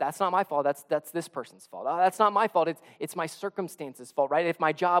 well, that's not my fault. That's this person's fault. Oh, that's not my fault. It's my circumstances' fault, right? If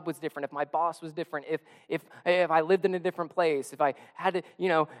my job was different, if my boss was different, if I lived in a different place, if I had,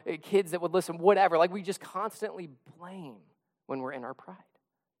 kids that would listen, whatever. Like we just constantly blame when we're in our pride.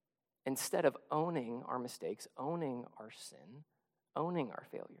 Instead of owning our mistakes, owning our sin, owning our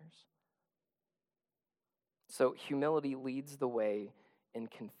failures. So humility leads the way in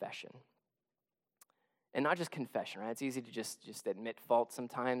confession. And not just confession, right? It's easy to just admit fault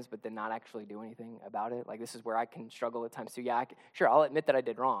sometimes, but then not actually do anything about it. Like, this is where I can struggle at times too. Yeah, sure, I'll admit that I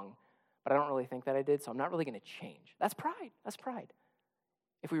did wrong, but I don't really think that I did, so I'm not really going to change. That's pride. That's pride.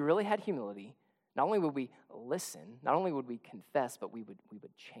 If we really had humility, not only would we listen, not only would we confess, but we would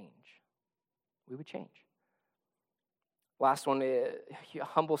change. We would change. Last one, a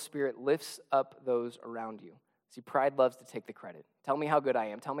humble spirit lifts up those around you. See, pride loves to take the credit. Tell me how good I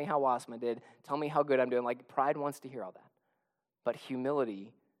am. Tell me how awesome I did. Tell me how good I'm doing. Like, pride wants to hear all that. But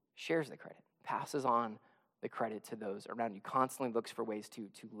humility shares the credit, passes on the credit to those around you, constantly looks for ways to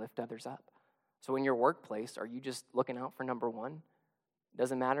lift others up. So in your workplace, are you just looking out for number one?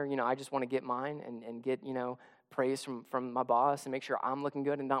 Doesn't matter, I just want to get mine and get, praise from my boss and make sure I'm looking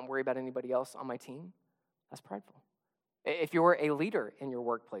good and not worry about anybody else on my team? That's prideful. If you're a leader in your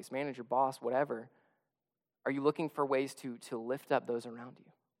workplace, manager, boss, whatever, are you looking for ways to lift up those around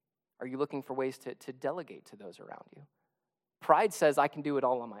you? Are you looking for ways to delegate to those around you? Pride says, I can do it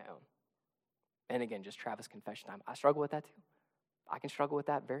all on my own. And again, just Travis confession time. I struggle with that too. I can struggle with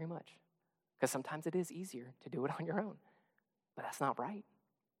that very much. Because sometimes it is easier to do it on your own. But that's not right.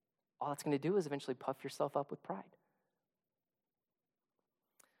 All it's going to do is eventually puff yourself up with pride.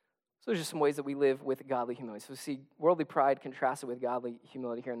 So there's just some ways that we live with godly humility. So we see worldly pride contrasted with godly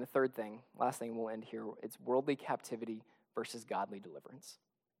humility here. And the third thing, last thing we'll end here, it's worldly captivity versus godly deliverance.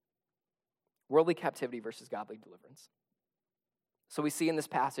 Worldly captivity versus godly deliverance. So we see in this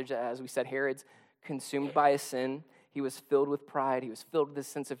passage, as we said, Herod's consumed by his sin. He was filled with pride. He was filled with this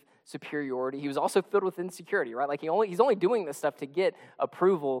sense of superiority. He was also filled with insecurity, right? Like he's only doing this stuff to get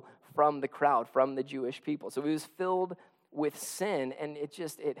approval from the crowd, from the Jewish people. So he was filled with sin, and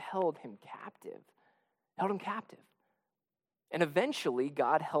it held him captive. Held him captive. And eventually,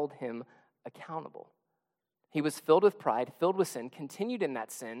 God held him accountable. He was filled with pride, filled with sin, continued in that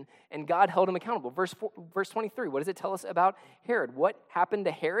sin, and God held him accountable. Verse 23, what does it tell us about Herod? What happened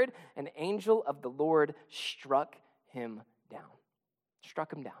to Herod? An angel of the Lord struck him down.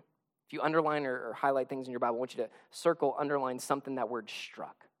 Struck him down. If you underline or highlight things in your Bible, I want you to circle, underline something, that word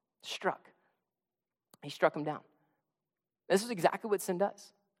struck. Struck. He struck him down. This is exactly what sin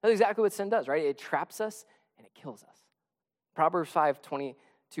does. That's exactly what sin does, right? It traps us and it kills us. Proverbs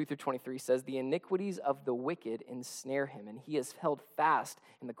 5:22-23 says, the iniquities of the wicked ensnare him, and he is held fast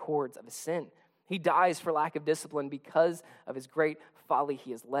in the cords of his sin. He dies for lack of discipline. Because of his great folly,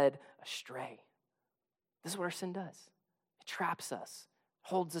 he is led astray. This is what our sin does. It traps us,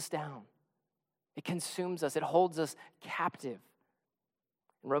 holds us down. It consumes us. It holds us captive.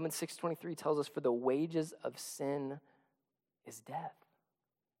 And Romans 6:23 tells us, for the wages of sin is death.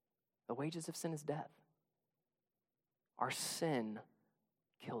 The wages of sin is death. Our sin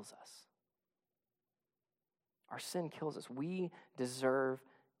kills us. Our sin kills us. We deserve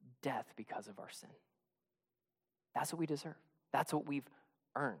death because of our sin. That's what we deserve. That's what we've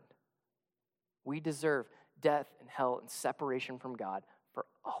earned. We deserve death and hell and separation from God for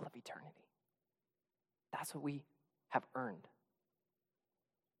all of eternity. That's what we have earned.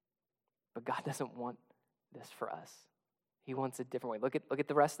 But God doesn't want this for us. He wants a different way. Look at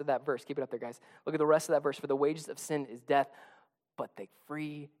the rest of that verse. Keep it up there, guys. Look at the rest of that verse. For the wages of sin is death, but the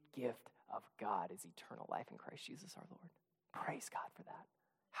free gift of God is eternal life in Christ Jesus our Lord. Praise God for that.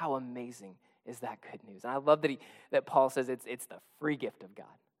 How amazing is that good news? And I love that Paul says it's the free gift of God.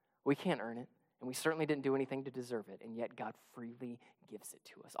 We can't earn it, and we certainly didn't do anything to deserve it, and yet God freely gives it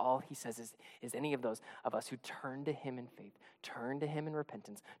to us. All he says is any of those of us who turn to him in faith, turn to him in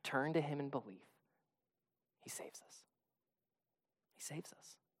repentance, turn to him in belief, he saves us. He saves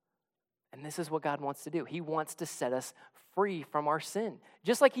us. And this is what God wants to do. He wants to set us free from our sin.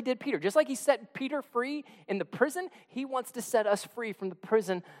 Just like he did Peter. Just like he set Peter free in the prison, he wants to set us free from the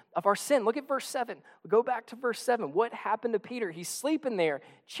prison of our sin. Look at verse 7. Go back to verse 7. What happened to Peter? He's sleeping there,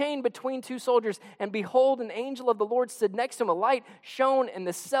 chained between two soldiers, and behold, an angel of the Lord stood next to him. A light shone in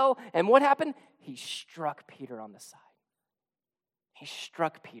the cell, and what happened? He struck Peter on the side. He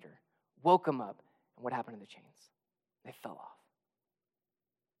struck Peter, woke him up, and what happened to the chains? They fell off.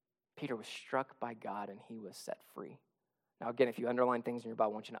 Peter was struck by God, and he was set free. Now, again, if you underline things in your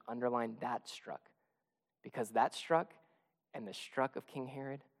Bible, I want you to underline that struck. Because that struck and the struck of King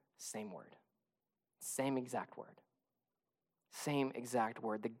Herod, same word. Same exact word. Same exact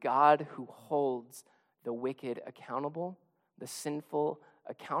word. The God who holds the wicked accountable, the sinful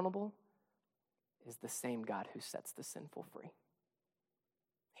accountable, is the same God who sets the sinful free.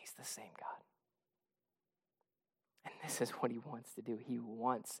 He's the same God. And this is what he wants to do. He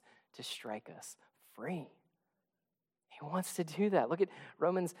wants to strike us free. He He wants to do that. Look at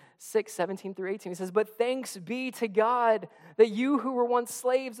Romans 6:17-18. He says, "But thanks be to God that you who were once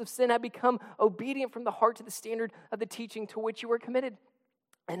slaves of sin have become obedient from the heart to the standard of the teaching to which you were committed.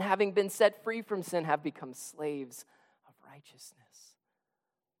 And having been set free from sin, have become slaves of righteousness."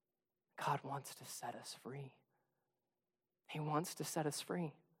 God wants to set us free. He wants to set us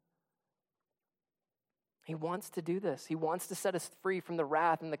free. He wants to do this. He wants to set us free from the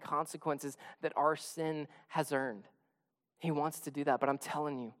wrath and the consequences that our sin has earned. He wants to do that, but I'm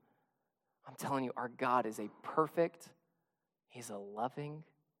telling you, our God is a perfect, He's a loving,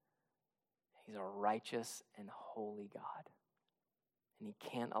 He's a righteous and holy God. And He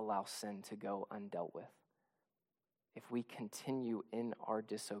can't allow sin to go undealt with. If we continue in our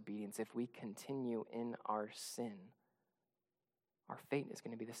disobedience, if we continue in our sin, our fate is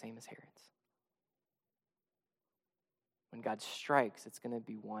going to be the same as Herod's. When God strikes, it's going to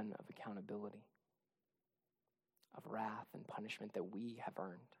be one of accountability, of wrath and punishment that we have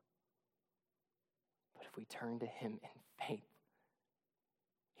earned. But if we turn to Him in faith,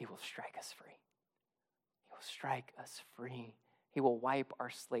 He will strike us free. He will strike us free. He will wipe our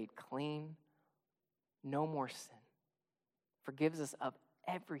slate clean. No more sin. Forgives us of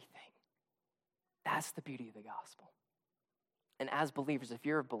everything. That's the beauty of the gospel. And as believers, if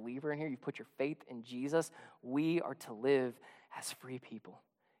you're a believer in here, you've put your faith in Jesus, we are to live as free people.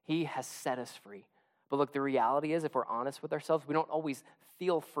 He has set us free. But look, the reality is, if we're honest with ourselves, we don't always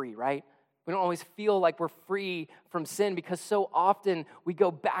feel free, right? We don't always feel like we're free from sin because so often we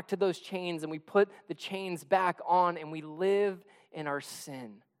go back to those chains and we put the chains back on and we live in our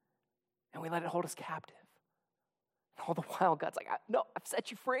sin and we let it hold us captive. And all the while, God's like, no, I've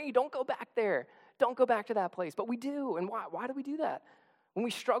set you free. Don't go back there. Don't go back to that place. But we do. And why? Why do we do that? When we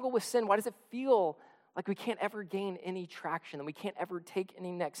struggle with sin, why does it feel like we can't ever gain any traction and we can't ever take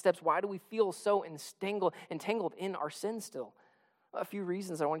any next steps? Why do we feel so entangled in our sin still? A few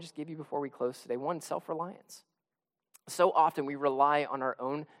reasons I want to just give you before we close today. One, self-reliance. So often we rely on our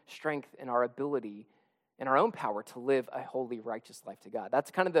own strength and our ability and our own power to live a holy, righteous life to God.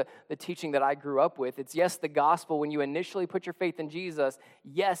 That's kind of the teaching that I grew up with. It's yes, the gospel, when you initially put your faith in Jesus,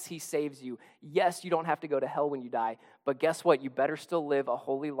 yes, He saves you. Yes, you don't have to go to hell when you die. But guess what? You better still live a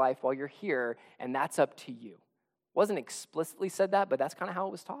holy life while you're here, and that's up to you. Wasn't explicitly said that, but that's kind of how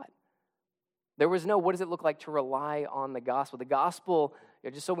it was taught. There was no, what does it look like to rely on the gospel? The gospel,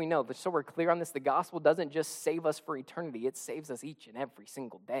 just so we know, just so we're clear on this, the gospel doesn't just save us for eternity. It saves us each and every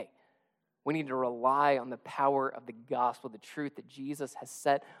single day. We need to rely on the power of the gospel, the truth that Jesus has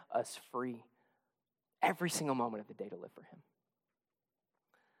set us free every single moment of the day to live for Him.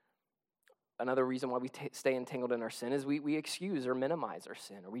 Another reason why we stay entangled in our sin is we excuse or minimize our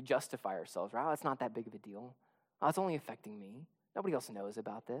sin, or we justify ourselves. Oh, it's not that big of a deal. Oh, it's only affecting me. Nobody else knows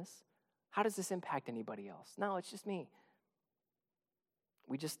about this. How does this impact anybody else? No, it's just me.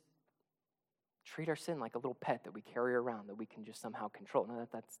 We just treat our sin like a little pet that we carry around that we can just somehow control. No,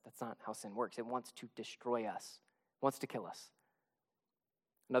 that's not how sin works. It wants to destroy us. It wants to kill us.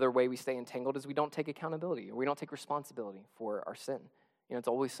 Another way we stay entangled is we don't take accountability, or we don't take responsibility for our sin. It's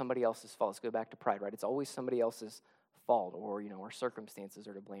always somebody else's fault. Let's go back to pride, right? It's always somebody else's fault, or, our circumstances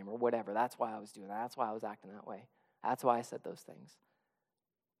are to blame, or whatever. That's why I was doing that. That's why I was acting that way. That's why I said those things.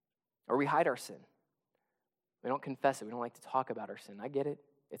 Or we hide our sin. We don't confess it. We don't like to talk about our sin. I get it.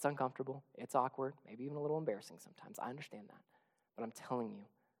 It's uncomfortable. It's awkward. Maybe even a little embarrassing sometimes. I understand that. But I'm telling you,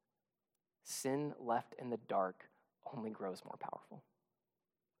 sin left in the dark only grows more powerful.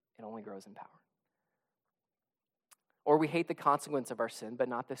 It only grows in power. Or we hate the consequence of our sin, but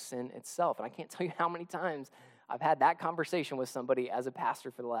not the sin itself. And I can't tell you how many times I've had that conversation with somebody as a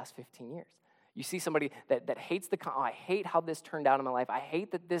pastor for the last 15 years. You see somebody that hates I hate how this turned out in my life. I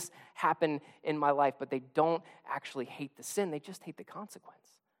hate that this happened in my life, but they don't actually hate the sin. They just hate the consequence.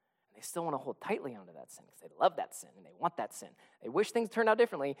 And they still want to hold tightly onto that sin because they love that sin and they want that sin. They wish things turned out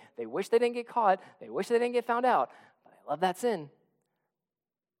differently. They wish they didn't get caught. They wish they didn't get found out. But they love that sin.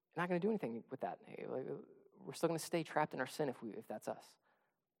 They're not going to do anything with that. We're still going to stay trapped in our sin if that's us.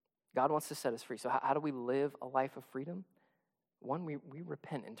 God wants to set us free. So how do we live a life of freedom? One, we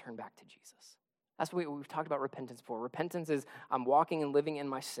repent and turn back to Jesus. That's what we've talked about repentance before. Repentance is I'm walking and living in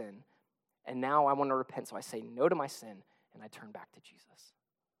my sin, and now I want to repent. So I say no to my sin, and I turn back to Jesus.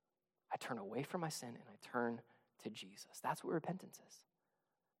 I turn away from my sin, and I turn to Jesus. That's what repentance is.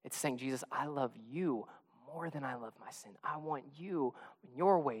 It's saying, Jesus, I love you more than I love my sin. I want you in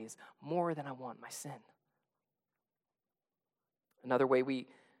your ways more than I want my sin. Another way we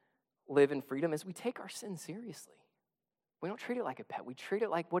live in freedom is we take our sin seriously. We don't treat it like a pet. We treat it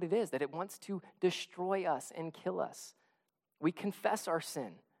like what it is, that it wants to destroy us and kill us. We confess our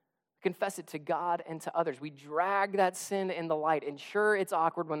sin. We confess it to God and to others. We drag that sin in the light. And sure, it's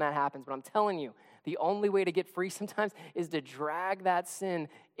awkward when that happens, but I'm telling you, the only way to get free sometimes is to drag that sin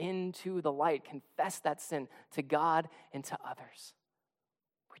into the light. Confess that sin to God and to others.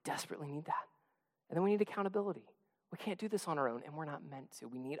 We desperately need that. And then we need accountability. We can't do this on our own, and we're not meant to.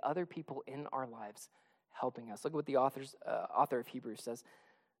 We need other people in our lives helping us. Look at what the author of Hebrews says.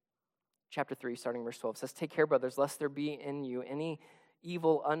 Chapter 3, starting verse 12, says, "Take care, brothers, lest there be in you any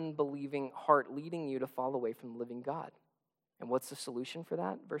evil, unbelieving heart leading you to fall away from the living God." And what's the solution for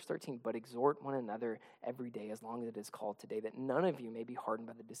that? Verse 13, "But exhort one another every day, as long as it is called today, that none of you may be hardened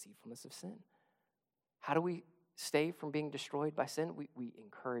by the deceitfulness of sin." How do we stay from being destroyed by sin? We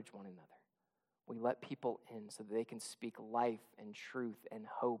encourage one another. We let people in so that they can speak life and truth and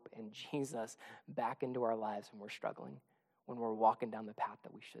hope and Jesus back into our lives when we're struggling, when we're walking down the path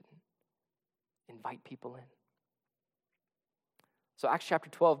that we shouldn't. Invite people in. So Acts chapter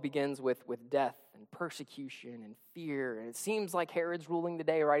 12 begins with death and persecution and fear. And it seems like Herod's ruling the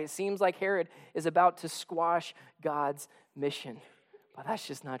day, right? It seems like Herod is about to squash God's mission. But that's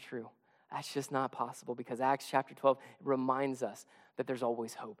just not true. That's just not possible, because Acts chapter 12 reminds us that there's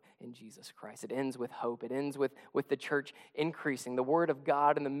always hope in Jesus Christ. It ends with hope. It ends with the church increasing, the word of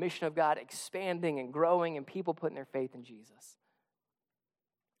God and the mission of God expanding and growing, and people putting their faith in Jesus.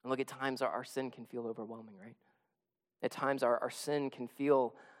 And look, at times our sin can feel overwhelming, right? At times our sin can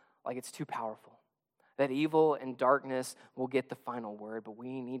feel like it's too powerful, that evil and darkness will get the final word, but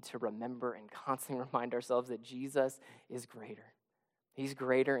we need to remember and constantly remind ourselves that Jesus is greater. He's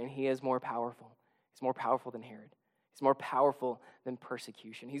greater and he is more powerful. He's more powerful than Herod. He's more powerful than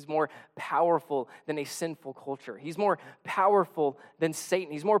persecution. He's more powerful than a sinful culture. He's more powerful than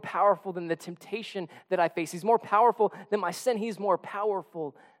Satan. He's more powerful than the temptation that I face. He's more powerful than my sin. He's more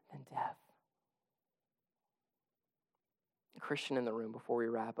powerful than death. Christian in the room, before we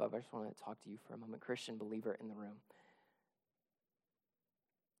wrap up, I just want to talk to you for a moment. Christian believer in the room.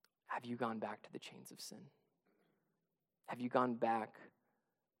 Have you gone back to the chains of sin? Have you gone back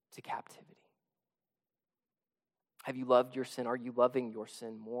to captivity? Have you loved your sin? Are you loving your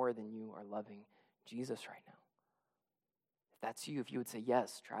sin more than you are loving Jesus right now? If that's you, if you would say,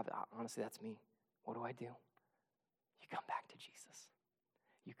 yes, Travis, honestly, that's me. What do I do? You come back to Jesus.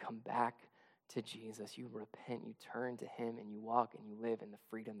 You come back to Jesus. You repent, you turn to him, and you walk and you live in the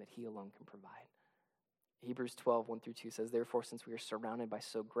freedom that he alone can provide. Hebrews 12, 1-2 says, "Therefore, since we are surrounded by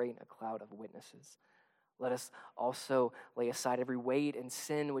so great a cloud of witnesses, let us also lay aside every weight and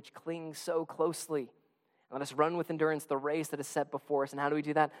sin which clings so closely. And let us run with endurance the race that is set before us." And how do we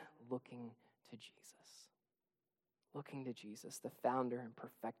do that? Looking to Jesus. Looking to Jesus, the founder and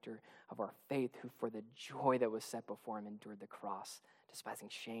perfecter of our faith, who for the joy that was set before him endured the cross, despising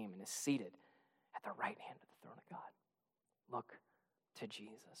shame, and is seated at the right hand of the throne of God. Look to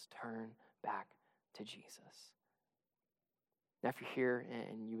Jesus. Turn back to Jesus. Now, if you're here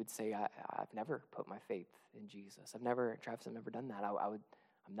and you would say, I've never put my faith in Jesus. Travis, I've never done that. I'm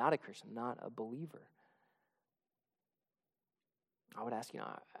not a Christian. I'm not a believer. I would ask, where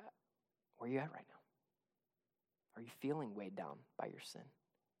are you at right now? Are you feeling weighed down by your sin?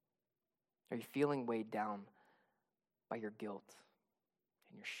 Are you feeling weighed down by your guilt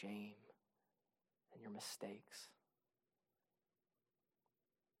and your shame and your mistakes?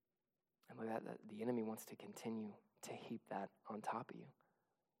 And look, the enemy wants to continue to heap that on top of you.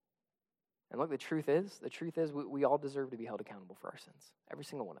 And look, the truth is we all deserve to be held accountable for our sins. Every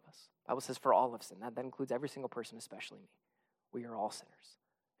single one of us. The Bible says for all of sin. That includes every single person, especially me. We are all sinners.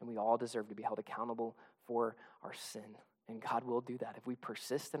 And we all deserve to be held accountable for our sin. And God will do that. If we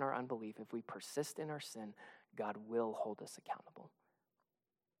persist in our unbelief, if we persist in our sin, God will hold us accountable.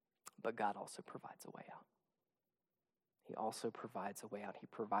 But God also provides a way out. He also provides a way out. He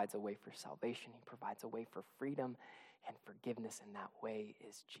provides a way for salvation. He provides a way for freedom and forgiveness, and that way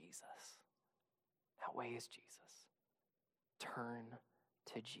is Jesus. That way is Jesus. Turn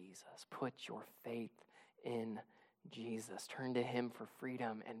to Jesus. Put your faith in Jesus. Turn to him for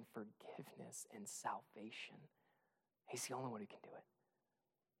freedom and forgiveness and salvation. He's the only one who can do it.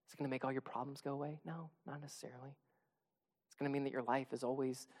 Is it going to make all your problems go away? No, not necessarily. It's going to mean that your life is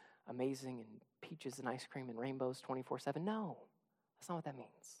always amazing and peaches and ice cream and rainbows 24/7. No, that's not what that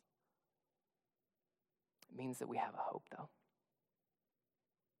means. It means that we have a hope, though.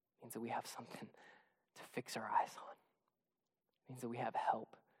 It means that we have something to fix our eyes on. It means that we have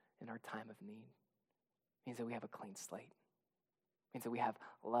help in our time of need. It means that we have a clean slate. It means that we have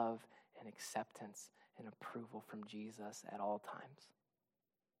love and acceptance and approval from Jesus at all times.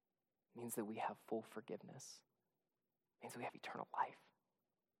 It means that we have full forgiveness. It means that we have eternal life.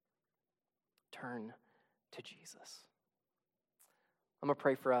 Turn to Jesus. I'm going to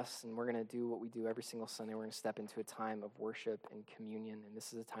pray for us, and we're going to do what we do every single Sunday. We're going to step into a time of worship and communion, and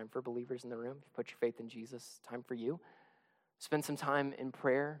this is a time for believers in the room. If you put your faith in Jesus, it's time for you. Spend some time in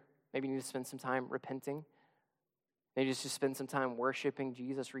prayer. Maybe you need to spend some time repenting. Maybe just spend some time worshiping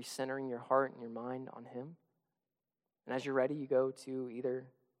Jesus, recentering your heart and your mind on him. And as you're ready, you go to either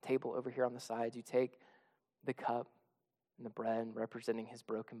table over here on the sides. You take the cup and the bread representing his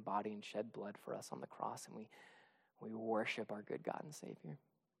broken body and shed blood for us on the cross, and we worship our good God and Savior.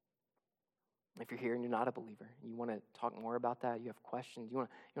 If you're here and you're not a believer, you want to talk more about that, you have questions, you want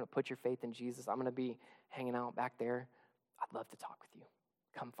to put your faith in Jesus, I'm going to be hanging out back there. I'd love to talk with you.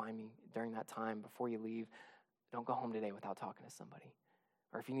 Come find me during that time before you leave. Don't go home today without talking to somebody.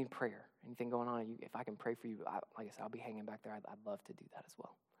 Or if you need prayer, anything going on, if I can pray for you, like I said, I'll be hanging back there. I'd love to do that as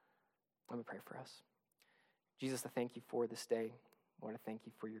well. Let me pray for us. Jesus, I thank you for this day. Lord, I thank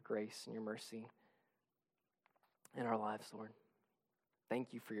you for your grace and your mercy in our lives, Lord. Thank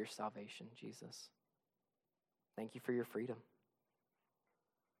you for your salvation, Jesus. Thank you for your freedom.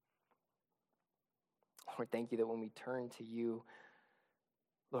 Lord, thank you that when we turn to you,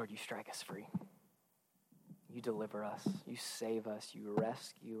 Lord, you strike us free. You deliver us. You save us. You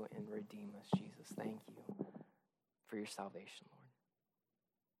rescue and redeem us, Jesus. Thank you for your salvation, Lord.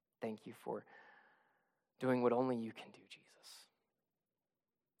 Thank you for doing what only you can do, Jesus.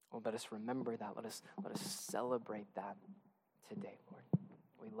 Lord, let us remember that. Let us celebrate that today, Lord.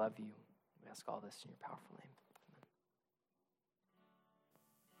 We love you. We ask all this in your powerful name.